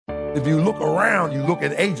If you look around, you look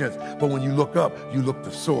at agents, but when you look up, you look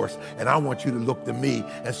to source. And I want you to look to me.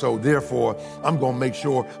 And so therefore, I'm going to make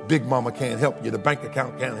sure Big Mama can't help you, the bank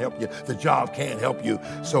account can't help you, the job can't help you,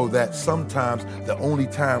 so that sometimes the only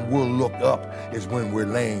time we'll look up is when we're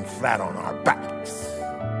laying flat on our backs.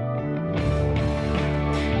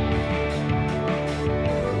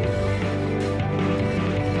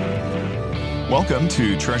 Welcome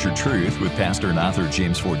to Treasured Truth with pastor and author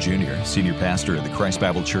James Ford Jr., senior pastor at the Christ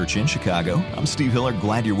Bible Church in Chicago. I'm Steve Hiller.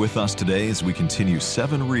 Glad you're with us today as we continue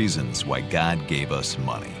 7 reasons why God gave us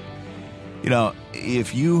money. You know,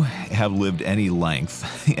 if you have lived any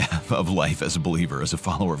length of life as a believer, as a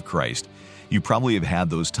follower of Christ, you probably have had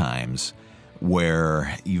those times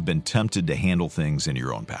where you've been tempted to handle things in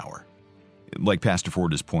your own power. Like Pastor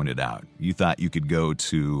Ford has pointed out, you thought you could go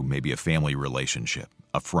to maybe a family relationship,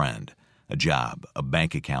 a friend, a job, a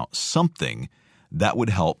bank account, something that would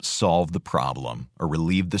help solve the problem or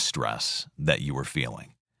relieve the stress that you were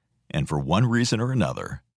feeling. And for one reason or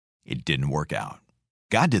another, it didn't work out.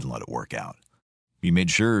 God didn't let it work out. He made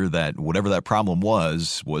sure that whatever that problem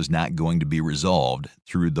was not going to be resolved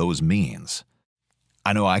through those means.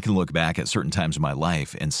 I know I can look back at certain times in my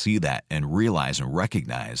life and see that and realize and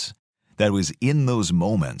recognize that it was in those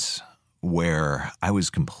moments where I was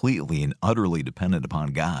completely and utterly dependent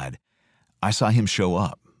upon God. I saw Him show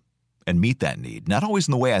up and meet that need, not always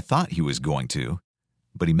in the way I thought He was going to,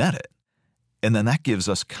 but He met it. And then that gives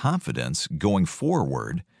us confidence going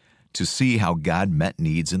forward to see how God met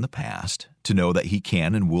needs in the past, to know that He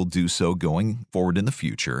can and will do so going forward in the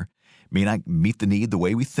future. May not meet the need the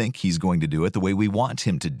way we think He's going to do it, the way we want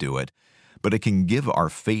Him to do it, but it can give our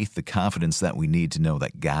faith the confidence that we need to know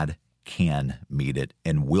that God can meet it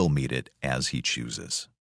and will meet it as He chooses.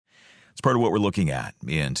 It's part of what we're looking at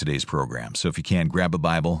in today's program. So if you can, grab a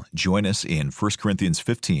Bible, join us in 1 Corinthians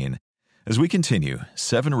 15 as we continue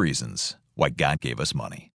 7 reasons why God gave us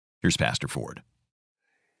money. Here's Pastor Ford.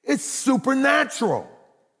 It's supernatural.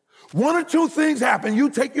 One or two things happen. You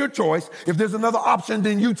take your choice. If there's another option,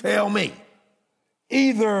 then you tell me.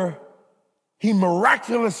 Either He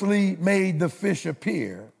miraculously made the fish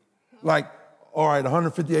appear, like, all right,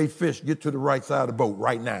 158 fish, get to the right side of the boat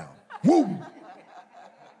right now. Woo!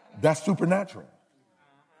 That's supernatural.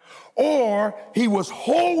 Or He was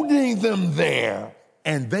holding them there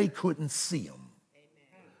and they couldn't see Him.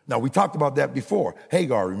 Now, we talked about that before.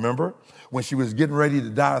 Hagar, remember? When she was getting ready to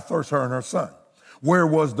die of thirst, her and her son. Where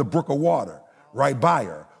was the brook of water? Right by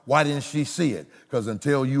her. Why didn't she see it? Because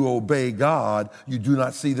until you obey God, you do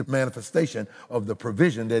not see the manifestation of the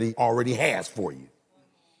provision that He already has for you.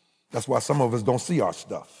 That's why some of us don't see our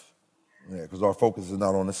stuff. Yeah, because our focus is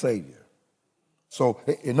not on the Savior. So,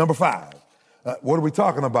 number 5, what are we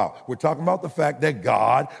talking about? We're talking about the fact that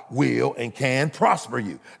God will and can prosper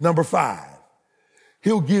you. Number 5,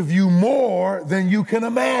 He'll give you more than you can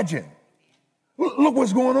imagine. Look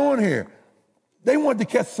what's going on here. They wanted to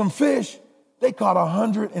catch some fish. They caught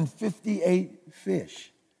 158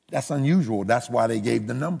 fish. That's unusual. That's why they gave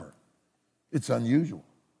the number. It's unusual.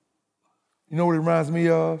 You know what it reminds me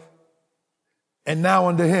of? And now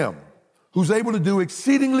unto Him who's able to do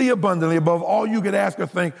exceedingly abundantly above all you could ask or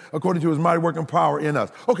think according to His mighty working power in us.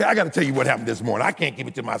 Okay, I got to tell you what happened this morning. I can't keep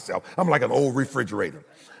it to myself. I'm like an old refrigerator.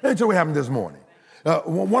 Let me tell you what happened this morning.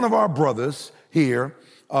 One of our brothers here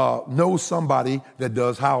knows somebody that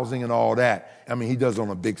does housing and all that. I mean, he does on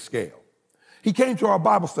a big scale. He came to our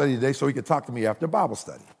Bible study today so he could talk to me after Bible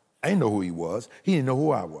study. I didn't know who he was. He didn't know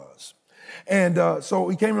who I was. And so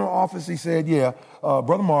he came in the office. He said,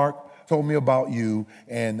 Brother Mark told me about you,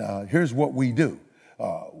 and here's what we do.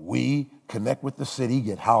 We connect with the city,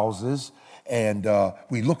 get houses, and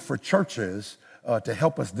we look for churches to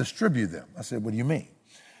help us distribute them. I said, what do you mean?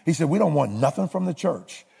 He said, we don't want nothing from the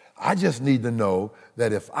church. I just need to know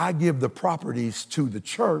that if I give the properties to the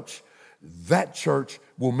church, that church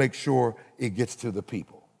will make sure it gets to the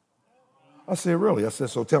people. I said, really? I said,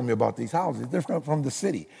 so tell me about these houses. They're from the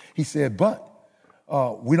city. He said, but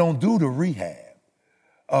we don't do the rehab.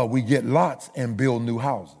 We get lots and build new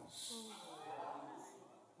houses.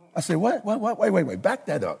 I said, what? Wait. Back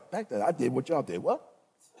that up. I did what y'all did. What?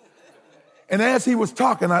 And as he was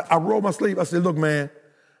talking, I rolled my sleeve. I said, look, man.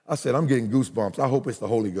 I said, I'm getting goosebumps. I hope it's the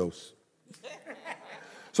Holy Ghost.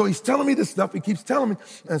 So he's telling me this stuff. He keeps telling me.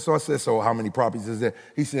 And so I said, so how many properties is there?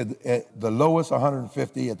 He said, at the lowest,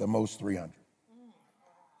 150, at the most, 300.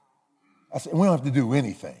 I said, we don't have to do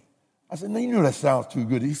anything. I said, no, you know that sounds too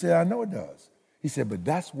good. He said, I know it does. He said, but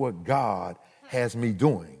that's what God has me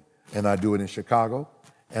doing. And I do it in Chicago,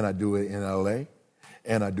 and I do it in LA,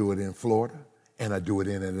 and I do it in Florida, and I do it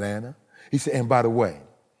in Atlanta. He said, and by the way,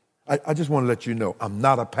 I just want to let you know, I'm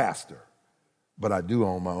not a pastor, but I do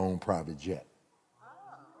own my own private jet.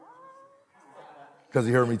 Because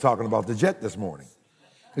he heard me talking about the jet this morning.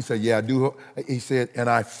 He said, yeah, I do. He said, and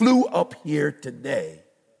I flew up here today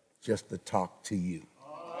just to talk to you.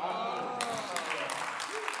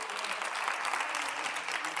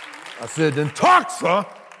 I said, then talk, sir.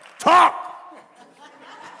 Talk.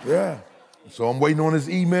 Yeah. So I'm waiting on his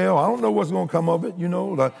email. I don't know what's going to come of it, you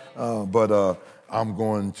know, but I'm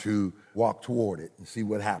going to walk toward it and see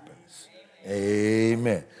what happens.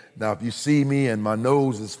 Amen. Now, if you see me and my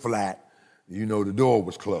nose is flat, you know the door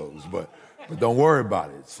was closed, but don't worry about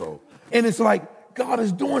it. So, and it's like God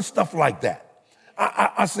is doing stuff like that.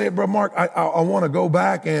 I said, Brother Mark, I want to go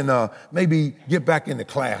back and maybe get back in the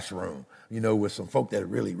classroom, you know, with some folk that are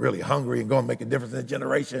really, really hungry and going to make a difference in the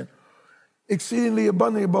generation. Exceedingly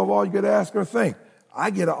abundantly above all you could ask or think. I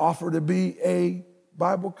get an offer to be a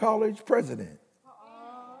Bible college president.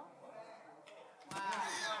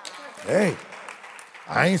 Hey,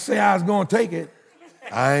 I ain't say I was going to take it.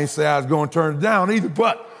 I ain't say I was going to turn it down either,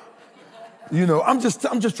 but, you know, I'm just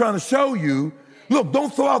trying to show you, look,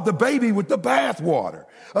 don't throw out the baby with the bathwater.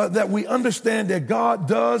 That we understand that God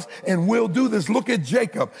does and will do this. Look at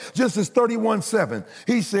Jacob, Genesis 31:7.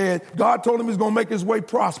 He said, God told him he's going to make his way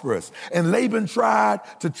prosperous. And Laban tried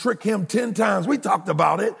to trick him 10 times. We talked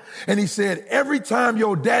about it. And he said, every time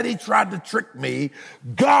your daddy tried to trick me,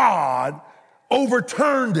 God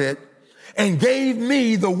overturned it and gave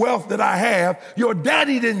me the wealth that I have. Your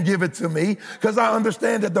daddy didn't give it to me because I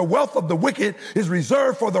understand that the wealth of the wicked is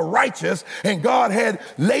reserved for the righteous, and God had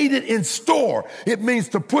laid it in store. It means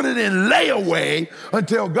to put it in layaway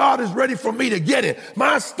until God is ready for me to get it.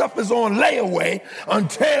 My stuff is on layaway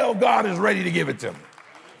until God is ready to give it to me.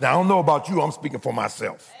 Now, I don't know about you. I'm speaking for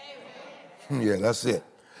myself. Yeah, that's it.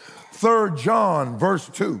 3 John verse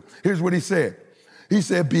 2. Here's what he said. He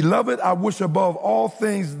said, beloved, I wish above all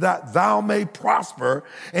things that thou may prosper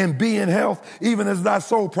and be in health, even as thy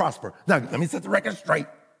soul prosper. Now, let me set the record straight.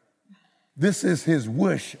 This is his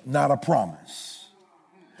wish, not a promise.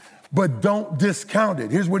 But don't discount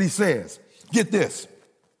it. Here's what he says. Get this.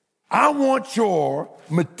 I want your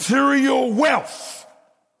material wealth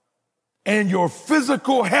and your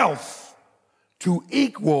physical health to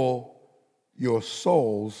equal your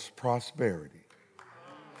soul's prosperity.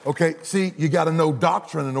 Okay, see, you got to know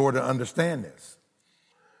doctrine in order to understand this.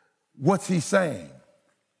 What's he saying?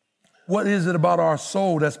 What is it about our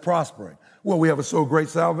soul that's prospering? Well, we have a so great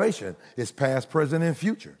salvation. It's past, present, and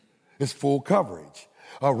future. It's full coverage.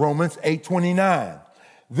 Romans 8:29.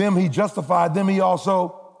 Them he justified, them he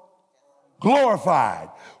also glorified.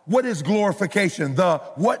 What is glorification? The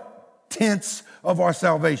what tense of our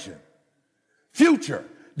salvation? Future.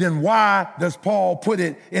 Then why does Paul put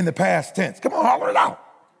it in the past tense? Come on, holler it out.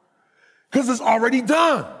 Because it's already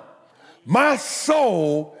done. My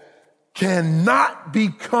soul cannot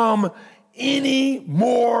become any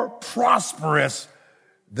more prosperous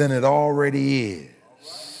than it already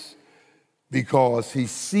is, because he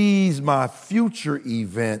sees my future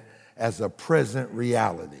event as a present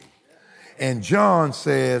reality. And John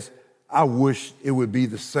says, I wish it would be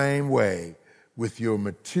the same way with your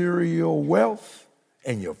material wealth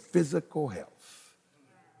and your physical health.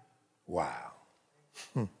 Wow.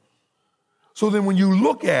 So then when you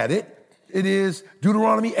look at it, it is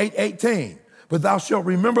Deuteronomy 8:18. But thou shalt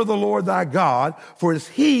remember the Lord thy God, for it is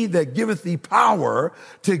he that giveth thee power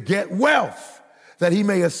to get wealth, that he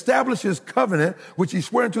may establish his covenant, which he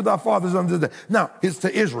sware unto thy fathers unto them. Now, it's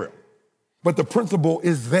to Israel, but the principle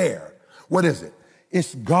is there. What is it?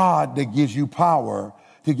 It's God that gives you power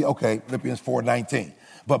to get, okay, Philippians 4:19.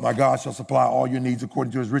 But my God shall supply all your needs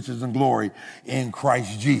according to his riches and glory in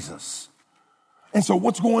Christ Jesus. And so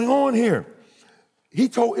what's going on here? He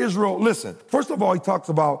told Israel, listen, first of all, he talks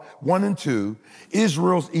about 1 and 2,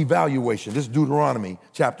 Israel's evaluation. This is Deuteronomy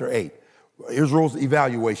chapter 8. Israel's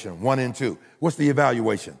evaluation, 1 and 2. What's the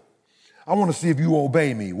evaluation? I want to see if you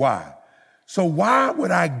obey me. Why? So why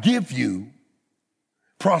would I give you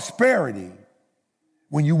prosperity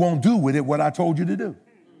when you won't do with it what I told you to do?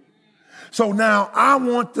 So now I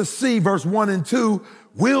want to see verse 1 and 2,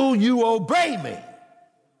 will you obey me?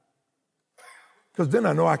 Because then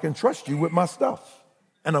I know I can trust you with my stuff.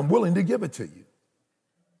 And I'm willing to give it to you.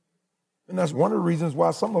 And that's one of the reasons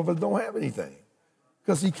why some of us don't have anything.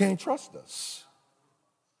 Because he can't trust us.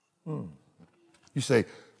 You say,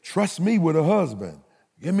 trust me with a husband.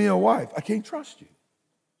 Give me a wife. I can't trust you.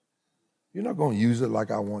 You're not going to use it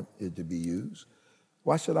like I want it to be used.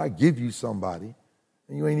 Why should I give you somebody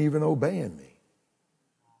and you ain't even obeying me?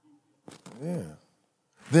 Yeah.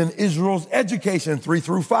 Then Israel's education, 3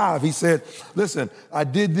 through 5. He said, listen, I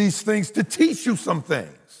did these things to teach you some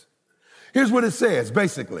things. Here's what it says,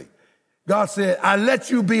 basically. God said, I let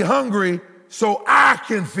you be hungry so I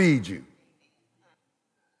can feed you.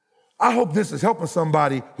 I hope this is helping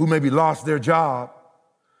somebody who maybe lost their job,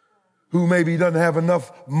 who maybe doesn't have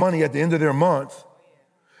enough money at the end of their month.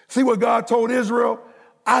 See what God told Israel?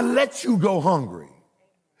 I let you go hungry.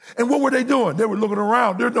 And what were they doing? They were looking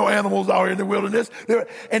around. There's no animals out here in the wilderness.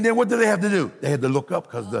 And then what did they have to do? They had to look up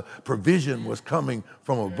because the provision was coming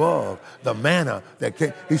from above, the manna that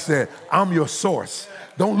came. He said, I'm your source.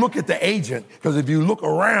 Don't look at the agent, because if you look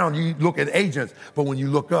around, you look at agents. But when you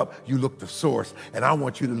look up, you look to source. And I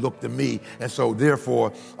want you to look to me. And so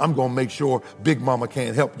therefore, I'm going to make sure Big Mama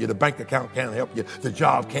can't help you. The bank account can't help you. The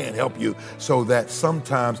job can't help you. So that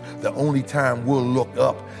sometimes the only time we'll look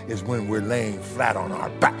up is when we're laying flat on our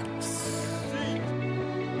backs.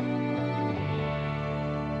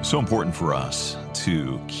 So important for us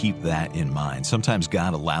to keep that in mind. Sometimes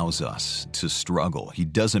God allows us to struggle. He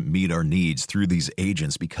doesn't meet our needs through these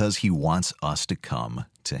agents because He wants us to come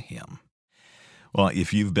to Him. Well,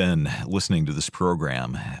 if you've been listening to this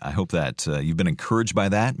program, I hope that you've been encouraged by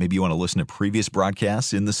that. Maybe you want to listen to previous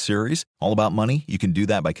broadcasts in this series all about money. You can do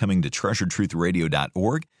that by coming to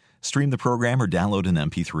treasuretruthradio.org, stream the program, or download an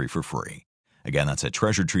MP3 for free. Again, that's at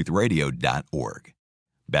treasuretruthradio.org.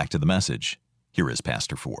 Back to the message. Here is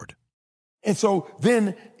Pastor Ford. And so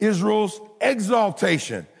then Israel's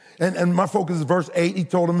exaltation. And my focus is verse 8. He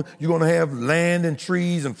told them you're going to have land and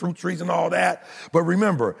trees and fruit trees and all that. But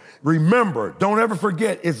remember, don't ever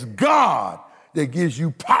forget, it's God that gives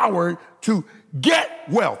you power to get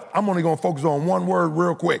wealth. I'm only going to focus on one word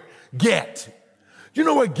real quick. Get. Do you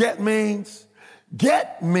know what get means?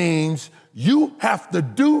 Get means you have to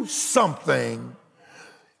do something.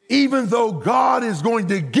 Even though God is going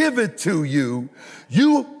to give it to you,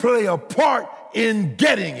 you play a part in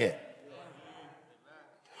getting it.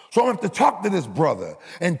 So I have to talk to this brother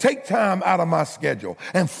and take time out of my schedule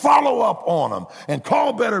and follow up on him and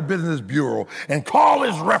call Better Business Bureau and call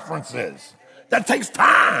his references. That takes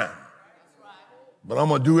time. But I'm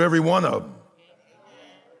going to do every one of them.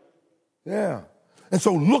 Yeah. And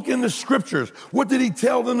so look in the scriptures. What did he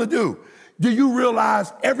tell them to do? Do you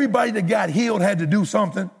realize everybody that got healed had to do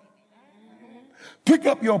something? Pick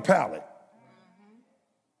up your pallet.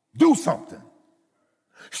 Do something.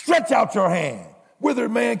 Stretch out your hand.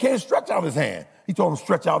 Withered man can't stretch out his hand. He told him to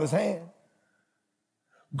stretch out his hand.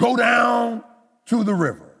 Go down to the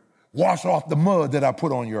river. Wash off the mud that I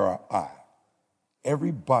put on your eye.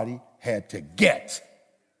 Everybody had to get.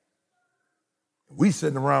 We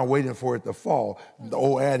sitting around waiting for it to fall. The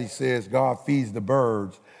old adage says God feeds the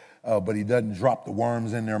birds, but He doesn't drop the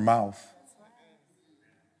worms in their mouth.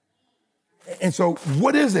 And so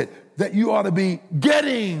what is it that you ought to be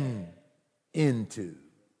getting into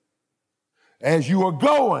as you are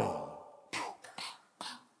going?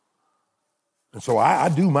 And so I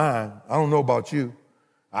do mine. I don't know about you.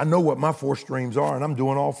 I know what my 4 streams are, and I'm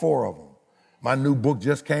doing all 4 of them. My new book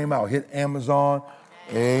just came out. Hit Amazon.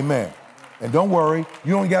 Amen. And don't worry,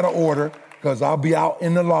 you don't got to order, because I'll be out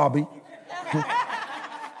in the lobby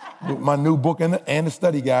with my new book and the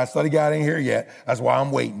study guide. Study guide ain't here yet. That's why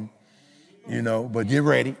I'm waiting. But get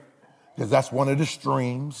ready, because that's one of the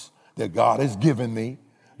streams that God has given me,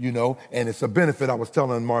 and it's a benefit. I was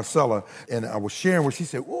telling Marcella, and I was sharing where she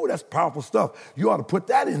said, "Oh, that's powerful stuff. You ought to put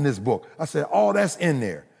that in this book." I said, "Oh, that's in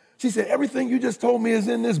there." She said, "Everything you just told me is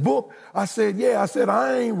in this book." I said, "Yeah." I said,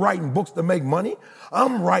 "I ain't writing books to make money.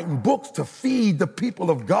 I'm writing books to feed the people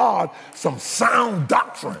of God some sound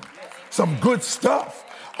doctrine, some good stuff.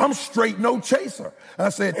 I'm straight no chaser." I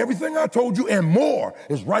said, everything I told you and more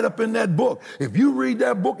is right up in that book. If you read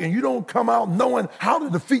that book and you don't come out knowing how to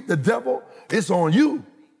defeat the devil, it's on you.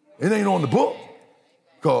 It ain't on the book,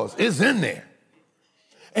 because it's in there.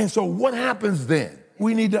 And so what happens then?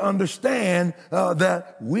 We need to understand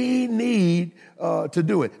that we need to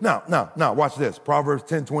do it. Now, watch this. Proverbs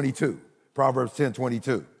 10:22. Proverbs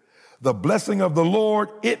 10:22. The blessing of the Lord,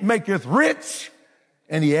 it maketh rich,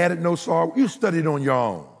 and He added no sorrow. You studied on your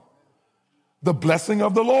own. The blessing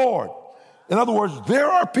of the Lord. In other words, there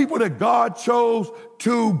are people that God chose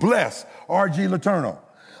to bless. R.G. Letourneau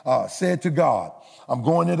said to God, I'm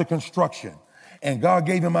going into construction. And God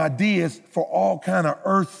gave him ideas for all kind of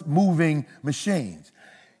earth-moving machines.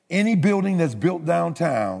 Any building that's built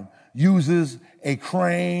downtown uses a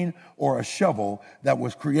crane or a shovel that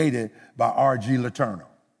was created by R.G. Letourneau.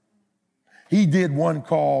 He did one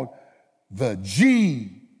called the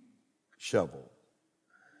G shovel.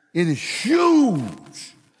 It is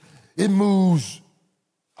huge. It moves,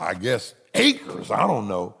 I guess, acres. I don't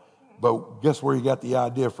know. But guess where he got the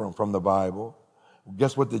idea from? From the Bible.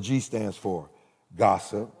 Guess what the G stands for?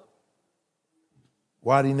 Gossip.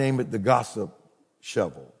 Why did he name it the gossip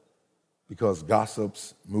shovel? Because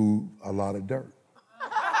gossips move a lot of dirt.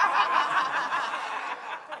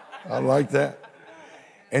 I like that.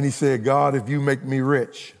 And he said, God, if you make me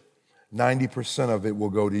rich, 90% of it will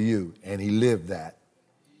go to you. And he lived that.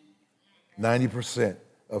 90%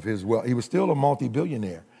 of his wealth. He was still a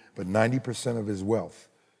multi-billionaire, but 90% of his wealth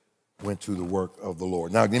went to the work of the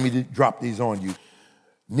Lord. Now, let me drop these on you.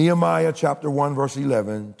 Nehemiah chapter 1, verse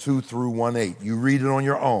 11, 2 through 1:8. You read it on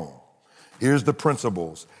your own. Here's the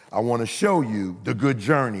principles. I want to show you the good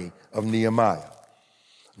journey of Nehemiah.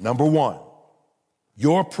 Number one,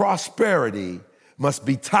 your prosperity must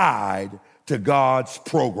be tied to God's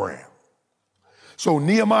program. So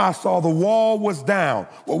Nehemiah saw the wall was down.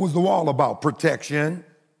 What was the wall about? Protection.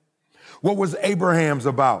 What was Abraham's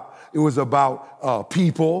about? It was about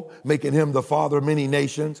people, making him the father of many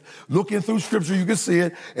nations. Looking through scripture, you can see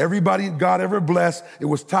it. Everybody God ever blessed, it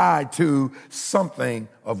was tied to something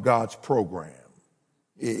of God's program.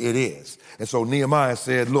 It is. And so Nehemiah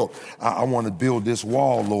said, look, I want to build this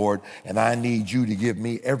wall, Lord, and I need you to give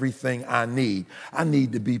me everything I need. I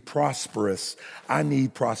need to be prosperous. I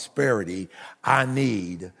need prosperity. I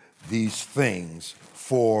need these things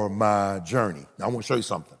for my journey. Now, I want to show you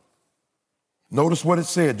something. Notice what it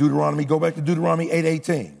said, Deuteronomy, go back to Deuteronomy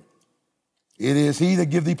 8:18. It is he that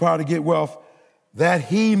give thee power to get wealth, that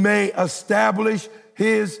he may establish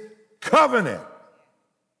his covenant.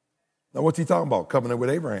 Now, what's he talking about? Covenant with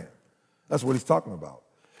Abraham. That's what he's talking about.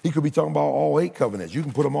 He could be talking about all 8 covenants. You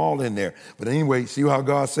can put them all in there. But anyway, see how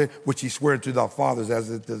God said, which he swore to thy fathers as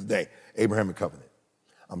of this day, Abrahamic covenant.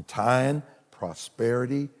 I'm tying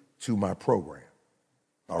prosperity to my program.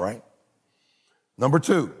 All right? Number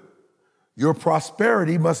 2. Your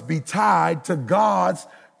prosperity must be tied to God's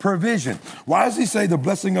provision. Why does he say the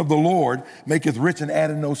blessing of the Lord maketh rich and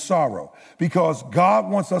addeth no sorrow? Because God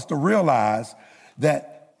wants us to realize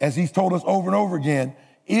that, as he's told us over and over again,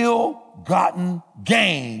 ill-gotten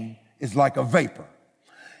gain is like a vapor.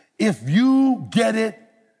 If you get it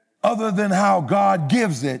other than how God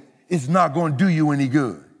gives it, it's not going to do you any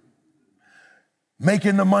good.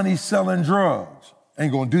 Making the money selling drugs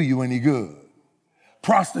ain't going to do you any good.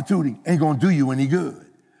 Prostituting ain't going to do you any good.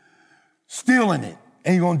 Stealing it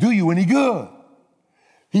ain't going to do you any good.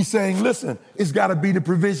 He's saying, listen, it's got to be the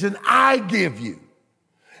provision I give you.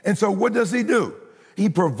 And so what does he do? He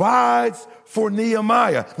provides for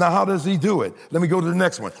Nehemiah. Now, how does he do it? Let me go to the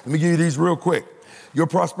next one. Let me give you these real quick. Your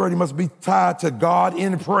prosperity must be tied to God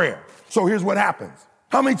in prayer. So here's what happens.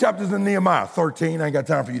 How many chapters in Nehemiah? 13. I ain't got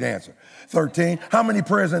time for you to answer. 13. How many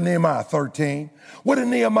prayers in Nehemiah? 13. What did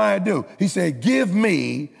Nehemiah do? He said, give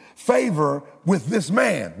me favor with this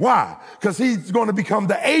man. Why? Because he's going to become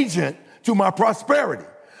the agent to my prosperity.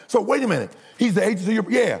 So wait a minute. He's the agent to your,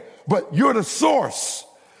 yeah, but you're the source.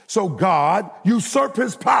 So God usurp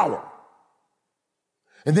his power.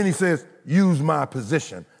 And then he says, use my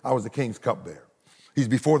position. I was the king's cupbearer. He's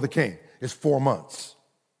before the king. It's 4 months.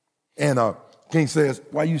 And king says,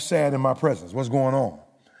 why are you sad in my presence? What's going on?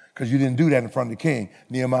 Because you didn't do that in front of the king.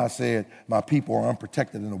 Nehemiah said, my people are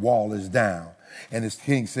unprotected and the wall is down. And his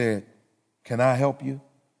king said, can I help you?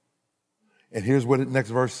 And here's what the next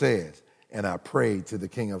verse says. And I prayed to the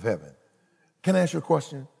King of heaven. Can I ask you a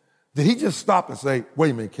question? Did he just stop and say,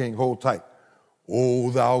 wait a minute, king, hold tight. O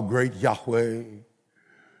thou great Yahweh,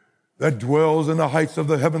 that dwells in the heights of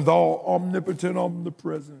the heaven, thou omnipotent,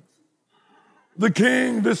 omnipresent. The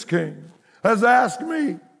king, this king, has asked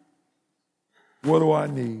me, what do I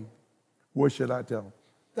need? What should I tell him?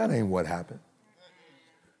 That ain't what happened.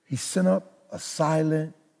 He sent up a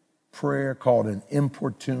silent prayer called an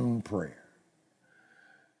importune prayer.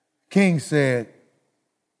 King said,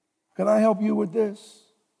 can I help you with this?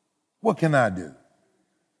 What can I do?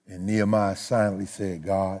 And Nehemiah silently said,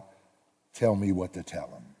 God, tell me what to tell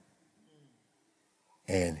him.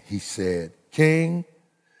 And he said, King,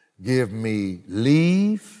 give me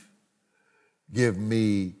leave, give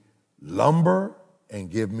me lumber, and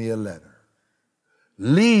give me a letter.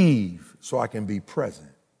 Leave so I can be present.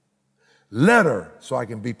 Letter so I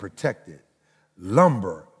can be protected.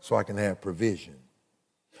 Lumber so I can have provision.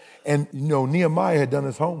 And, you know, Nehemiah had done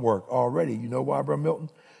his homework already. You know why, Brother Milton?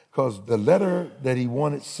 Because the letter that he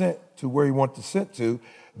wanted sent to where he wanted to send to,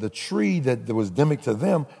 the tree that was endemic to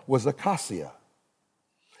them was acacia.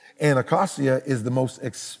 And acacia is the most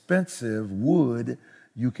expensive wood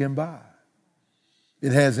you can buy.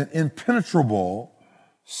 It has an impenetrable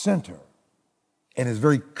center and it's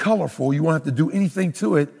very colorful. You won't have to do anything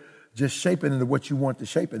to it. Just shape it into what you want to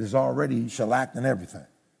shape it. It's already shellacked and everything,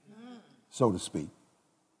 so to speak.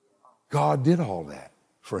 God did all that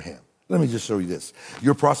for him. Let me just show you this.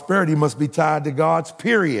 Your prosperity must be tied to God's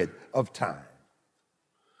period of time.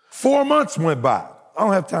 4 months went by. I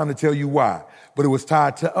don't have time to tell you why, but it was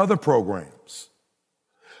tied to other programs.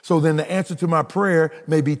 So then the answer to my prayer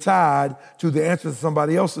may be tied to the answer to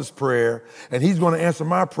somebody else's prayer, and he's going to answer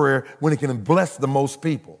my prayer when it can bless the most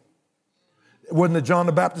people. Wasn't it John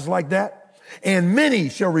the Baptist like that? And many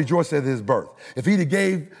shall rejoice at his birth. If he'd have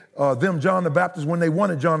gave them John the Baptist when they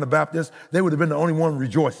wanted John the Baptist, they would have been the only one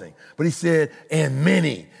rejoicing. But he said, and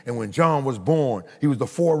many. And when John was born, he was the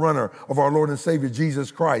forerunner of our Lord and Savior,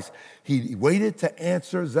 Jesus Christ. He waited to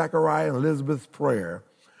answer Zechariah and Elizabeth's prayer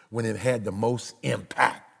when it had the most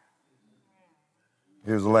impact.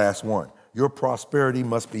 Here's the last one. Your prosperity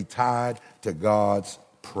must be tied to God's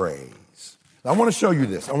praise. Now, I want to show you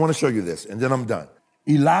this, and then I'm done.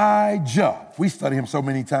 Elijah, we study him so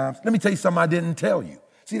many times. Let me tell you something I didn't tell you.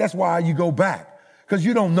 See, that's why you go back, because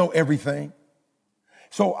you don't know everything.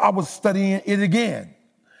 So I was studying it again,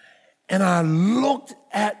 and I looked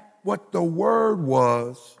at what the word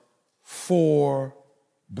was for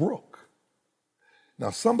brook. Now,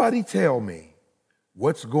 somebody tell me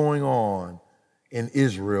what's going on in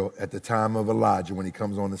Israel at the time of Elijah when he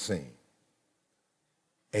comes on the scene.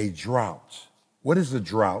 A drought. What is a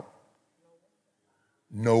drought?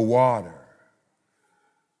 No water.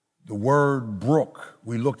 The word brook,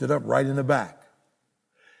 we looked it up right in the back.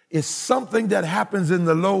 It's something that happens in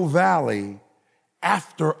the low valley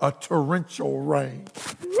after a torrential rain.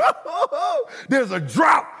 There's a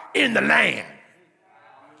drought in the land.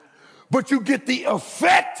 But you get the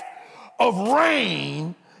effect of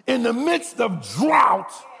rain in the midst of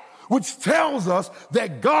drought, which tells us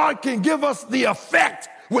that God can give us the effect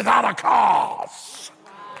without a cause.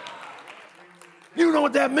 You know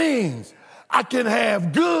what that means? I can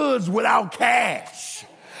have goods without cash.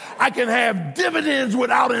 I can have dividends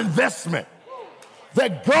without investment.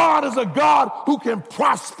 That God is a God who can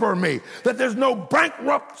prosper me. That there's no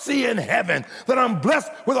bankruptcy in heaven. That I'm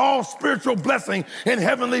blessed with all spiritual blessing in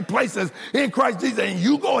heavenly places in Christ Jesus. And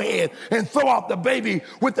you go ahead and throw out the baby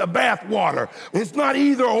with the bathwater. It's not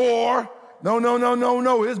either or.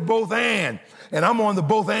 No. It's both and. And I'm on the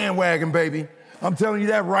both and wagon, baby. I'm telling you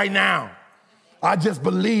that right now. I just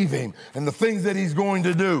believe him and the things that he's going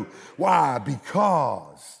to do. Why?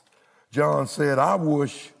 Because John said, I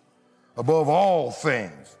wish above all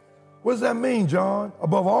things. What does that mean, John?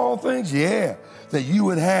 Above all things? Yeah, that you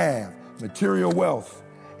would have material wealth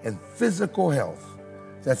and physical health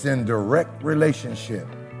that's in direct relationship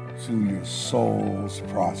to your soul's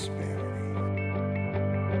prosperity.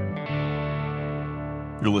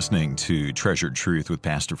 You're listening to Treasured Truth with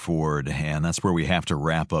Pastor Ford, and that's where we have to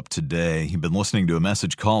wrap up today. You've been listening to a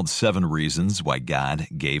message called 7 Reasons Why God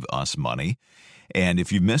Gave Us Money. And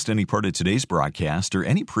if you've missed any part of today's broadcast or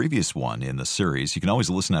any previous one in the series, you can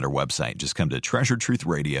always listen at our website. Just come to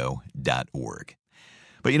treasuredtruthradio.org.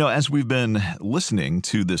 But, as we've been listening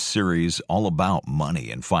to this series all about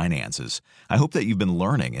money and finances, I hope that you've been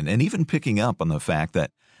learning and even picking up on the fact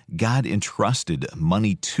that God entrusted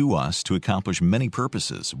money to us to accomplish many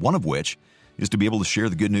purposes, one of which is to be able to share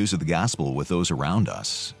the good news of the gospel with those around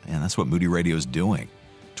us. And that's what Moody Radio is doing,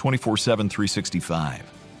 24/7, 365,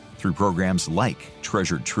 through programs like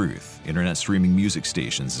Treasured Truth, internet streaming music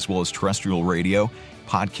stations, as well as terrestrial radio,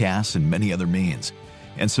 podcasts, and many other means.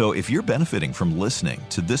 And so if you're benefiting from listening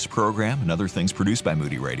to this program and other things produced by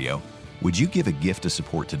Moody Radio, would you give a gift of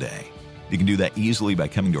support today? You can do that easily by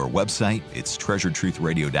coming to our website. It's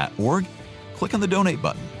treasuredtruthradio.org. Click on the donate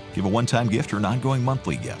button. Give a one-time gift or an ongoing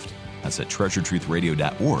monthly gift. That's at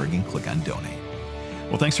treasuredtruthradio.org and click on donate.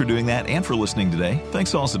 Well, thanks for doing that and for listening today.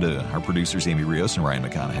 Thanks also to our producers, Amy Rios and Ryan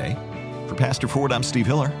McConaughey. For Pastor Ford, I'm Steve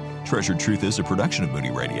Hiller. Treasured Truth is a production of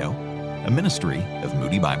Moody Radio, a ministry of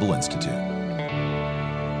Moody Bible Institute.